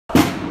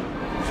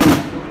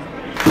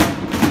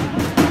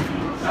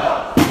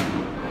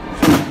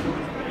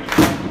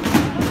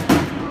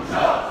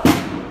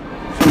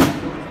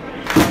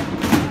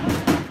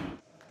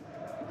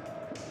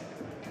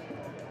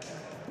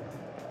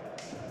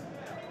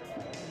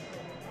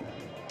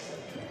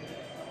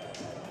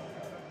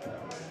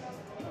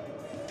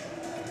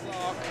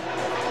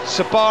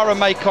Sabara,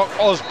 Maycock,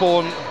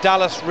 Osborne,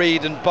 Dallas,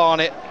 Reed and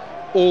Barnett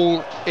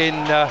all in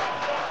the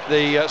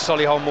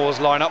Solihull Moors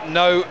lineup.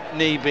 No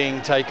knee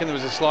being taken. There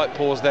was a slight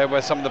pause there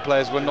where some of the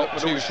players were not,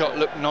 but Aldershot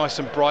looked nice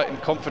and bright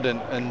and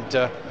confident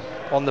and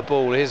on the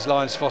ball. Here's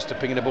Lyons Foster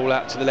pinging the ball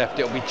out to the left.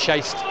 It'll be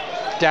chased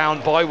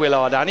down by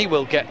Willard, and he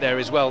will get there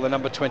as well, the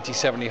number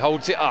 27. He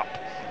holds it up.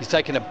 He's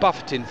taking a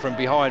buffeting from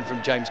behind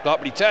from James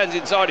Clark, but he turns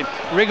inside him,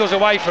 wriggles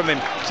away from him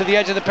to the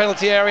edge of the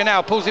penalty area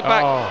now, pulls it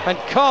back and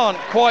can't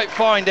quite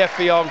find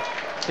Effiong.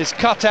 It's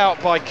cut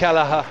out by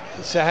Kelleher.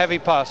 It's a heavy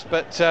pass,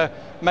 but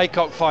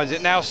Maycock finds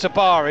it. Now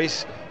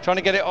Sabari's trying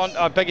to get it on,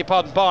 I beg your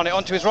pardon, Barnett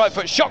onto his right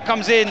foot. Shot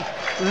comes in,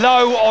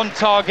 low on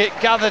target,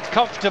 gathered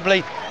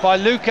comfortably by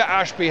Luca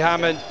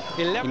Ashby-Hammond.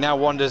 He now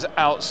wanders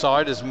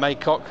outside as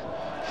Maycock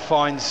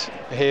finds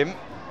him.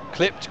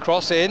 Clipped,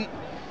 cross in,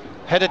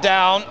 header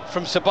down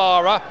from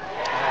Sabara.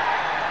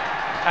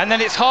 And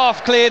then it's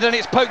half cleared and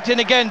it's poked in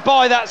again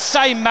by that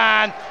same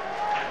man.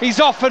 He's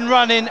off and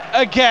running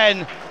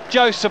again,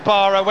 Joe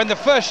Sabara. When the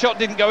first shot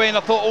didn't go in, I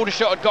thought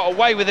Aldershot had got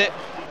away with it.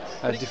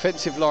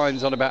 Defensive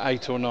line's on about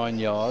 8 or 9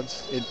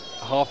 yards.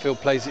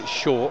 Harfield plays it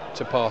short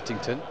to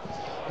Partington,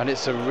 and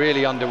it's a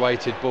really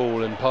underweighted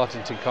ball, and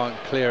Partington can't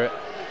clear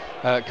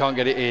it, can't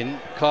get it in.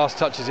 Class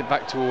touches it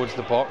back towards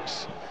the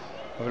box.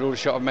 But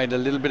Aldershot have made a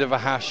little bit of a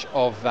hash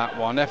of that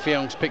one.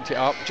 Effiong's picked it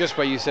up just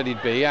where you said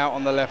he'd be, out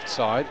on the left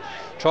side.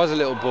 Tries a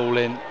little ball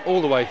in, all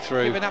the way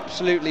through. Giving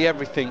absolutely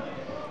everything.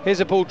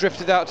 Here's a ball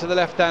drifted out to the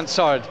left-hand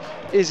side.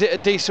 Is it a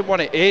decent one?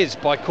 It is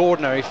by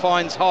Cordner. He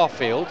finds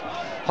Harfield.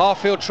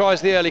 Harfield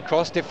tries the early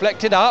cross,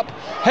 deflected up,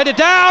 headed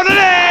down and in!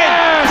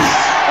 Yes!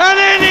 And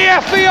in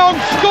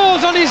Effiong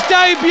scores on his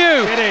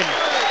debut! Get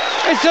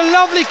in. It's a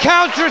lovely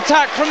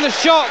counter-attack from the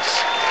shots.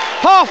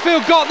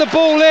 Harfield got the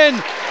ball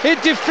in,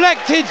 it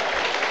deflected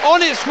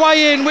on its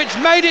way in, which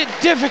made it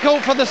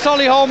difficult for the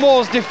Solihull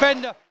Moors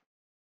defender.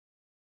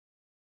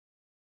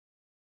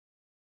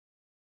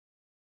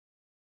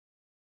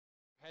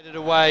 Headed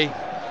away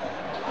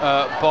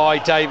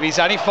by Davies,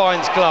 and he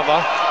finds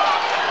Glover.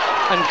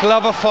 And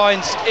Glover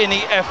finds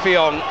Inni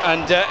Effiong,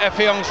 and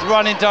Effiong's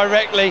running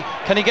directly.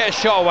 Can he get a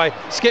shot away?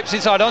 Skips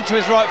inside onto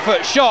his right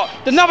foot. Shot,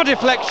 another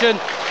deflection,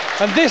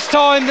 and this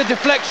time the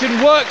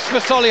deflection works for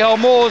Solihull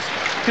Moors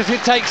because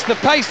it takes the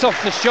pace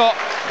off the shot,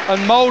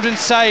 and Maldon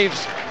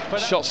saves.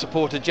 Shot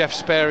supporter Jeff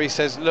Sperry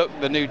says, look,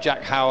 the new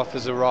Jack Howarth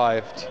has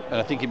arrived, and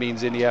I think he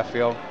means Inni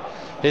Effiong.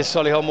 Here's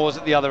Solihull Moors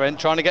at the other end,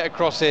 trying to get a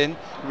cross in,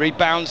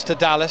 rebounds to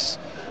Dallas.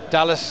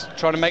 Dallas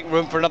trying to make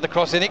room for another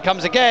cross in. It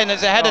comes again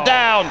as a header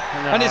down,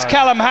 and it's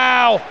Callum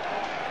Howe,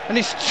 and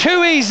it's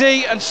too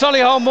easy, and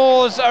Solihull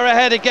Moors are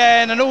ahead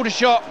again, and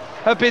Aldershot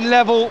have been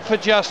level for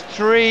just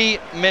 3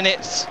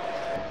 minutes.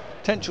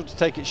 Potential to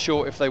take it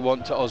short if they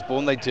want to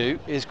Osborne, they do.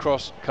 His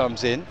cross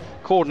comes in,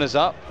 Cordner's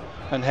up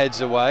and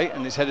heads away,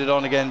 and it's headed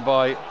on again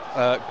by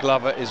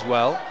Glover as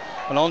well.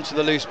 And onto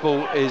the loose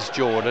ball is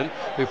Jordan,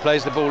 who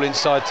plays the ball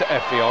inside to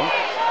Effiong.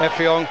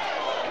 Effiong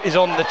is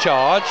on the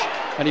charge,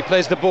 and he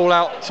plays the ball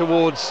out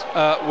towards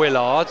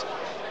Willard.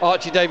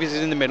 Archie Davies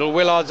is in the middle,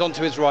 Willard's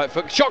onto his right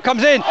foot, shot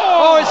comes in,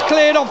 oh, it's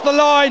cleared off the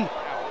line.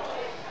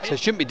 So it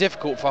shouldn't be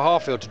difficult for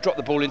Harfield to drop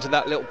the ball into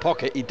that little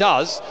pocket. He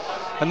does,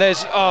 and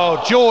there's,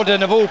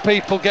 Jordan of all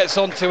people gets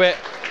onto it,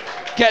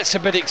 gets a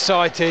bit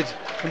excited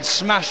and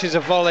smashes a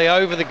volley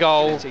over the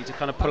goal. To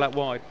kind of pull out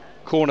wide.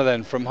 Corner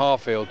then from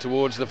Harfield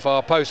towards the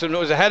far post, and it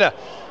was a header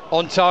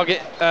on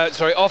target,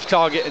 off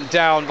target and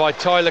down by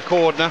Tyler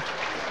Cordner.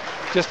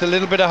 Just a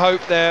little bit of hope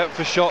there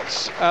for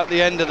Shots at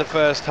the end of the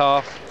first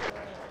half.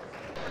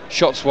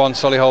 Shots 1,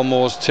 Solihull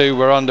Moors 2.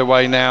 We're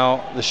underway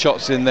now. The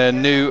Shots in their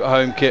new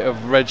home kit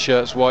of red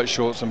shirts, white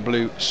shorts and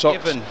blue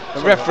socks.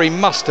 The referee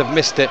must have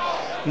missed it,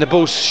 and the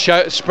ball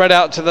spread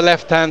out to the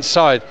left-hand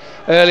side.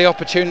 Early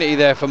opportunity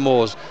there for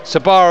Moors.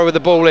 Sabara with the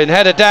ball in,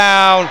 header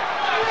down,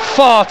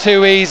 far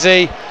too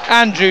easy.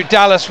 Andrew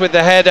Dallas with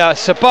the header,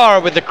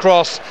 Sabara with the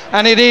cross,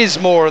 and it is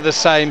more of the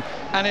same.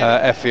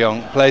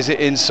 Effiong plays it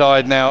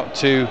inside now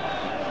to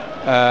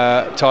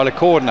Tyler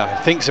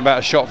Cordner. Thinks about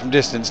a shot from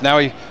distance. Now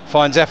he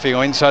finds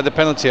Effiong inside the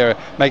penalty area,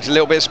 makes a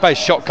little bit of space,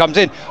 shot comes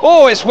in.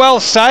 Oh, it's well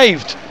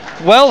saved,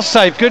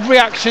 good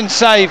reaction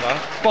save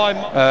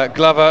by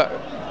Glover.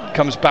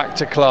 Comes back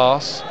to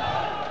Class.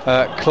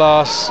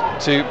 Class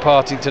to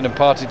Partington, and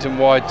Partington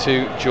wide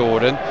to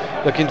Jordan,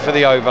 looking for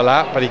the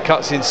overlap, but he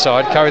cuts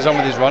inside, carries on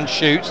with his run,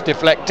 shoots,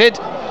 deflected,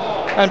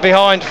 and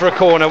behind for a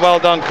corner. Well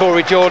done,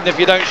 Corey Jordan. If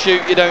you don't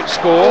shoot, you don't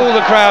score. All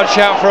the crowd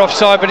shout for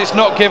offside, but it's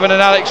not given,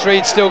 and Alex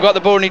Reed still got the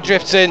ball, and he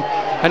drifts in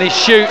and he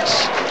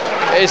shoots.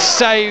 It's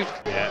saved.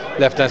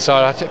 Left hand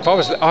side.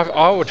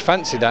 I would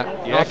fancy that.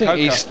 I think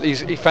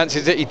he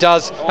fancies it. He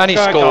does, and he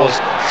scores.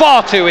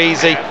 Far too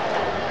easy.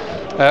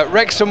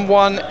 Wrexham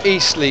 1,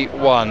 Eastleigh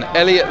 1.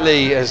 Elliot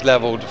Lee has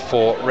levelled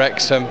for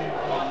Wrexham,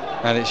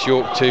 and it's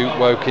York 2,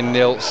 Woking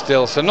 0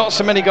 still. So not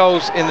so many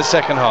goals in the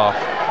second half.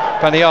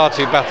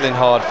 Paniatu battling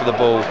hard for the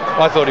ball.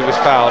 I thought he was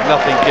fouled,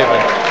 nothing given.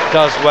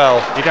 Does well,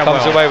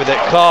 comes away with it.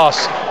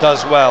 Class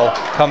does well,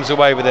 comes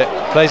away with it.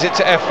 Plays it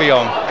to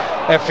Effiong.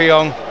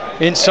 Effiong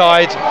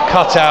Inside,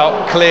 cut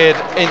out, cleared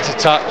into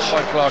touch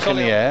by Clark in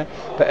the air,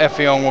 but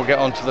Effiong will get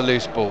onto the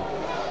loose ball.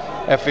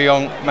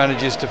 Effiong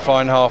manages to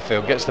find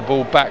Harfield, gets the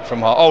ball back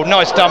from Harfield. Oh,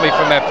 nice dummy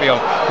from Effiong.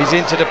 He's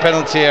into the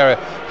penalty area,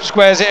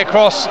 squares it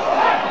across.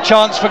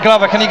 Chance for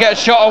Glover. Can he get a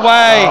shot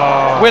away?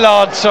 Oh.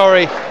 Willard,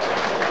 sorry.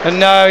 And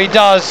no, he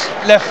does.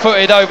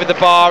 Left-footed over the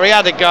bar. He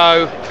had a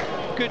go.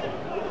 Good.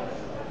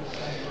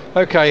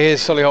 Okay,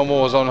 here's Solihull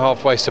Moors on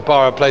halfway.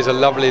 Sabara plays a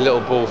lovely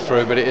little ball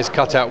through, but it is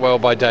cut out well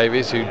by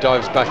Davies, who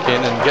dives back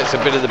in and gets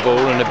a bit of the ball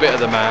and a bit of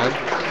the man.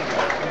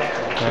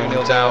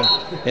 And down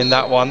in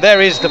that one.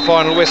 There is the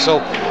final whistle.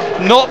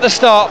 Not the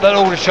start that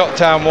Aldershot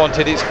Town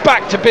wanted. It's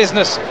back to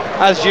business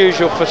as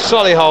usual for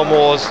Solihull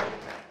Moors.